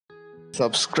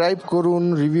Subscribe করুন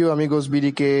review আমিগোস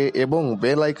বিডিকে এবং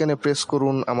bell আইকনে প্রেস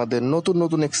করুন আমাদের নতুন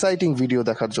নতুন এক্সাইটিং ভিডিও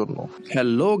দেখার জন্য।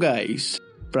 হ্যালো গাইস,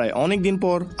 প্রায় অনেক দিন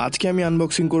পর আজকে আমি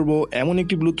আনবক্সিং করব এমন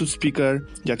একটি ব্লুটুথ স্পিকার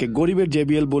যাকে গরিবের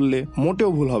JBL বললে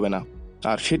মোটেও ভুল হবে না।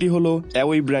 আর সেটি হলো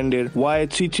AWEI ব্র্যান্ডের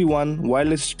Y331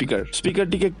 ওয়্যারলেস স্পিকার।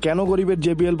 স্পিকারটিকে কেন গরিবের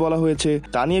JBL বলা হয়েছে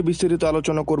তা নিয়ে বিস্তারিত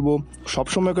আলোচনা করব।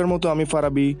 সবসময়কার মতো আমি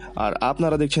ফারাবি, আর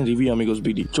আপনারা দেখছেন রিভিউ আমিগোস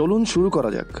বিডি। চলুন শুরু করা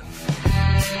যাক।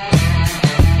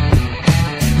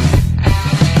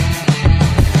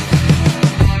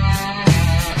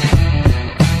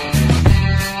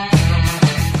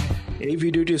 এই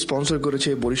ভিডিওটি স্পন্সর করেছে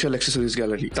বরিশাল অ্যাক্সেসরিজ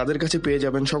গ্যালারি। তাদের কাছে পেয়ে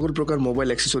যাবেন সকল প্রকার মোবাইল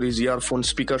অ্যাক্সেসরিজ, ইয়ারফোন,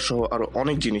 স্পিকার সহ আরো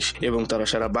অনেক জিনিস, এবং তারা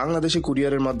সারা বাংলাদেশে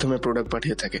কুরিয়ারের মাধ্যমে প্রোডাক্ট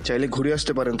পাঠিয়ে থাকে। চাইলে ঘুরে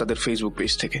আসতে পারেন তাদের ফেসবুক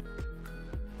পেজ থেকে।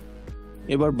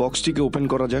 এবার বক্সটিকে ওপেন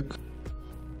করা যাক।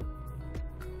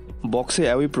 বক্সে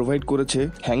AWEI প্রোভাইড করেছে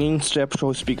হ্যাঙ্গিং স্ট্র্যাপ সহ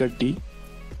স্পিকারটি,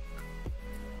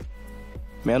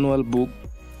 ম্যানুয়াল বুক,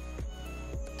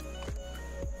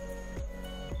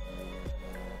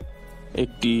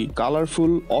 একটি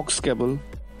কালারফুল অক্স কেবল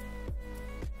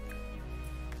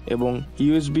এবং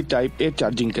USB type A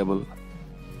charging cable.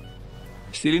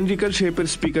 Cylindrical শেপের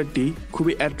স্পিকারটি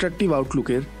খুবই অ্যাট্রাকটিভ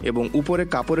আউটলুকের এবং উপরে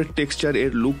কাপড়ের টেক্সচার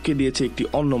এর লুককে দিয়েছে একটি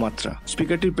অন্য মাত্রা।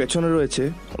 স্পিকারটির পেছনে রয়েছে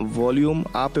ভলিউম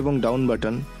আপ এবং down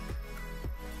button,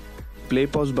 play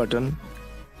pause button,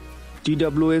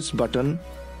 TWS button,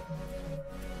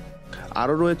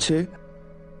 আরও রয়েছে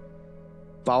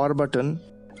পাওয়ার বাটন,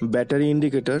 ব্যাটারি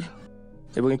ইন্ডিকেটর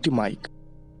এবং একটি মাইক,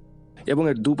 এবং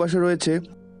এর দুপাশে রয়েছে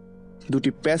দুটি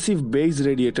প্যাসিভ বেস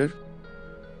রেডিয়েটর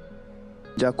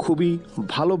যা খুবই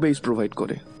ভালো বেস প্রোভাইড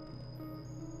করে।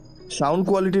 সাউন্ড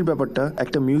কোয়ালিটির ব্যাপারটা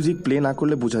একটা মিউজিক প্লে না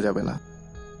করলে বোঝা যাবে না।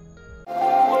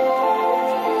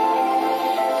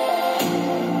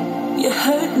 You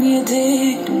hurt me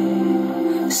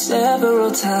addicted several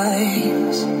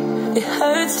times. It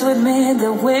hurts to admit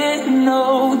that we're no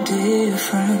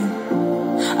different.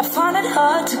 I find it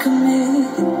hard to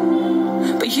commit,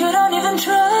 but you don't even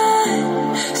try.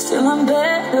 Still I'm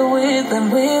better with than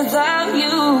without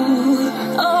you.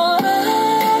 Oh,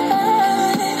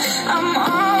 I'm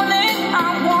on it, I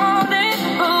want it,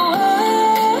 but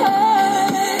why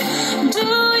do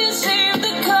you seem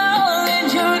to call in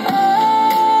your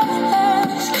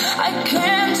eyes? I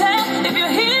can't tell if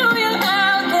you're here or you're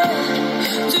out there.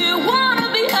 Do you wanna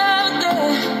be out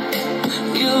there?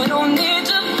 You don't need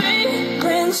to be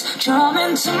Prince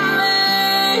Charming to me.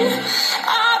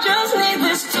 I just need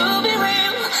this to be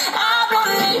real. I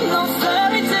don't need no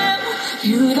fairy tale.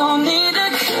 You don't need a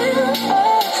kill,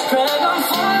 brag on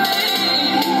for me.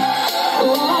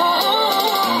 Ooh,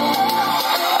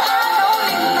 I don't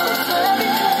need no fairy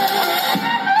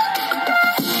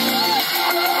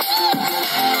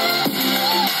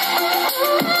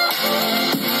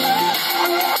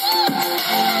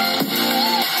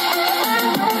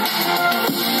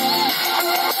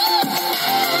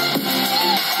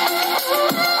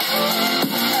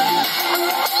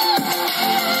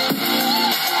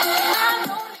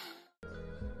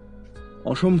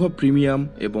অসম্ভব premium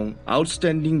এবং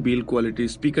outstanding বিল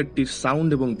কোয়ালিটির স্পিকারটির sound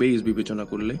এবং base বিবেচনা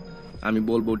করলে আমি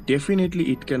বলবো definitely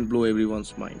it can blow everyone's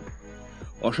mind.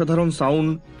 অসাধারণ sound,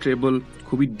 treble,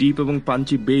 খুবই ডিপ এবং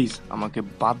পাঞ্চি বেস আমাকে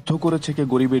বাধ্য করেছে কে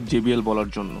গরিবের JBL বলার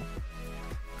জন্য।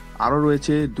 আরও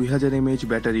রয়েছে 2000 mAh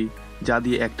ব্যাটারি, যা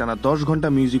দিয়ে একটানা 10 ঘন্টা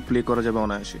মিউজিক প্লে করা যাবে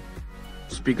অনায়াসে।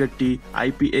 স্পিকারটি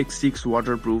IPX6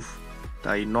 ওয়াটারপ্রুফ,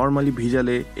 তাই নর্মালি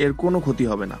ভিজালে এর কোনো ক্ষতি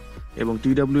হবে না, এবং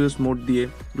TWS মোড দিয়ে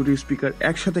দুটি স্পিকার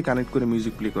একসাথে কানেক্ট করে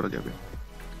মিউজিক প্লে করা যাবে।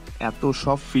 এত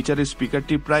সব ফিচারের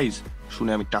স্পিকারটির প্রাইস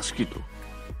শুনে আমি টাস্কিত।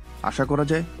 আশা করা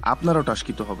যায় আপনারাও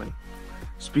টাস্কিত হবেন।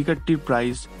 স্পিকারটির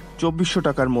প্রাইস 2400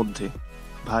 টাকার মধ্যে।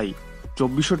 ভাই,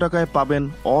 2400 টাকায় পাবেন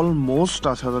অলমোস্ট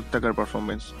 8000 টাকার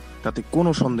পারফরমেন্স, তাতে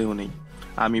কোনো সন্দেহ নেই।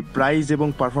 আমি প্রাইস এবং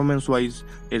পারফরমেন্স ওয়াইজ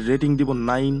এর রেটিং দিব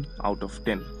 9 আউট অফ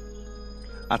 10।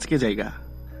 আজকে জায়গা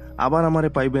আবার আমারে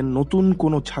পাইবেন নতুন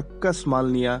কোনো ঝাক্কাস মাল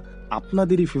নিয়ে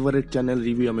আপনাদেরই ফেভারিট চ্যানেল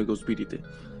রিভিউ আমিগোস বিডিতে।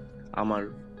 আমার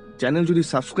চ্যানেল যদি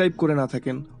সাবস্ক্রাইব করে না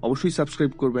থাকেন অবশ্যই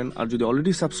সাবস্ক্রাইব করবেন, আর যদি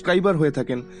অলরেডি সাবস্ক্রাইবার হয়ে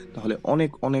থাকেন তাহলে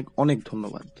অনেক অনেক অনেক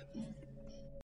ধন্যবাদ।